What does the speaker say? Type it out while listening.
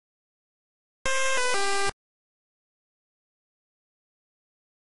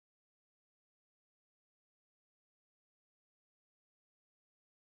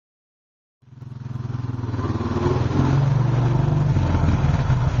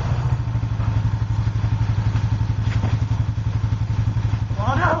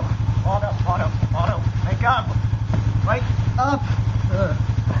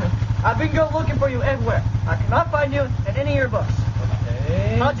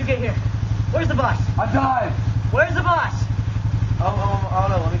you get here? Where's the boss? I died. Where's the boss? I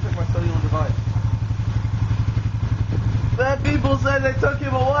don't know. Let me check my cellular device. Bad people said they took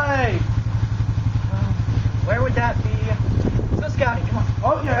him away. Where would that be? Let's go scouting. Come on.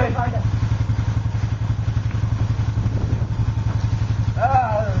 Okay. Go find out.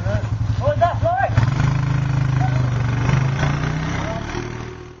 What was that, Floyd?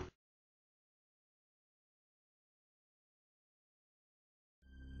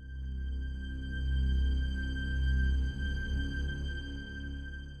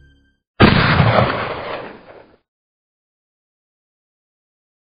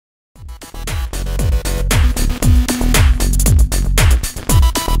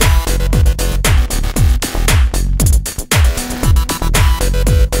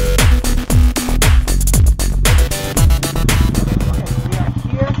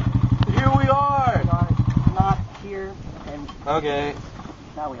 Okay.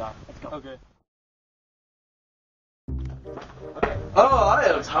 Now we are. Let's go. Okay. Oh, I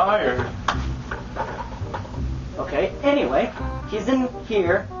am tired. Okay, anyway, he's in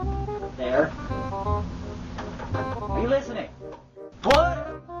here. There. Are you listening? What?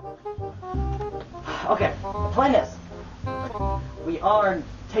 Okay, plan this. We are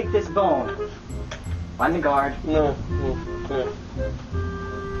take this bone. Find the guard. No.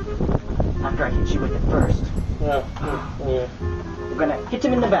 After I hit you with it first. Yeah. We're gonna hit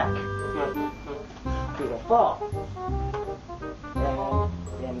him in the back. He will fall. And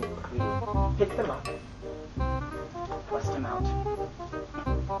then we pick them up. Bust him out.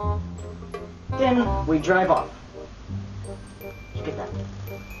 Then we drive off. You get that?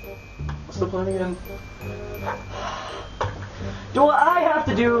 What's the plan again? Do I have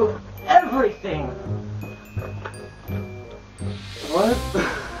to do everything? What?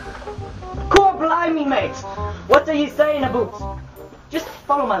 Core blimey, mate! What do you say in a boot? Just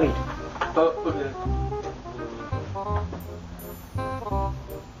follow my lead. Oh, okay.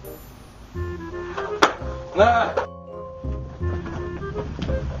 Nah.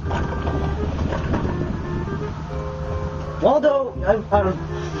 Waldo, I would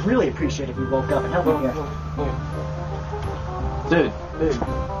really appreciate if you woke up and helped me here. Dude.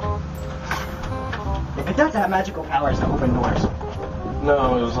 If it does have magical powers to open doors.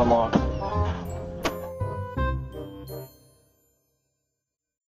 No, it was unlocked.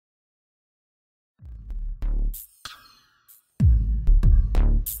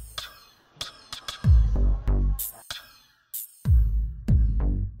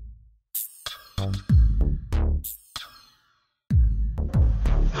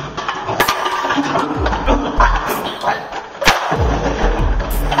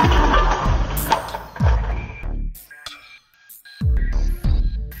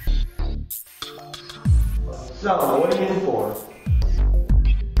 So, what are you in for?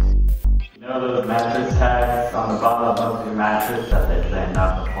 You know those mattress tags on the bottom of your mattress that they say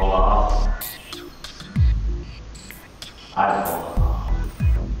not to pull off? I pull them off.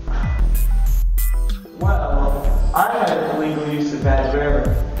 Well, I had illegal use of bad grammar,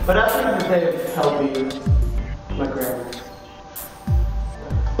 but I think that they'd help you my grammar.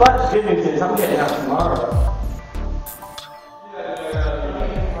 But the good news is I'm getting out tomorrow.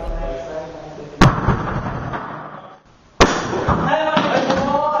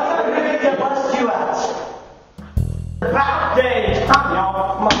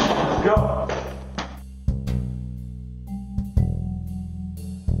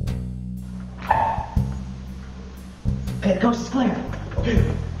 Okay, the coast is clear. Okay.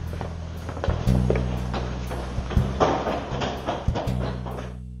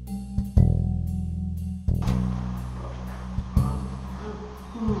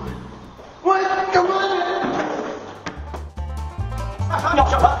 What? Come on! No,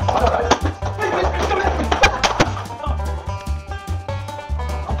 shut up.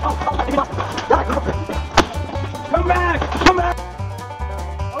 Come back! Come back!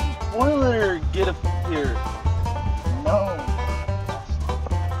 I'm boiling her. Get up here. No.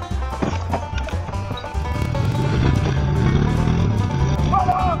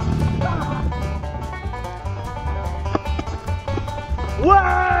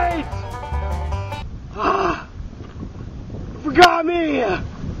 Wait! Forgot me!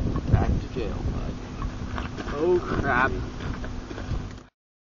 Back to jail, bud. Oh crap.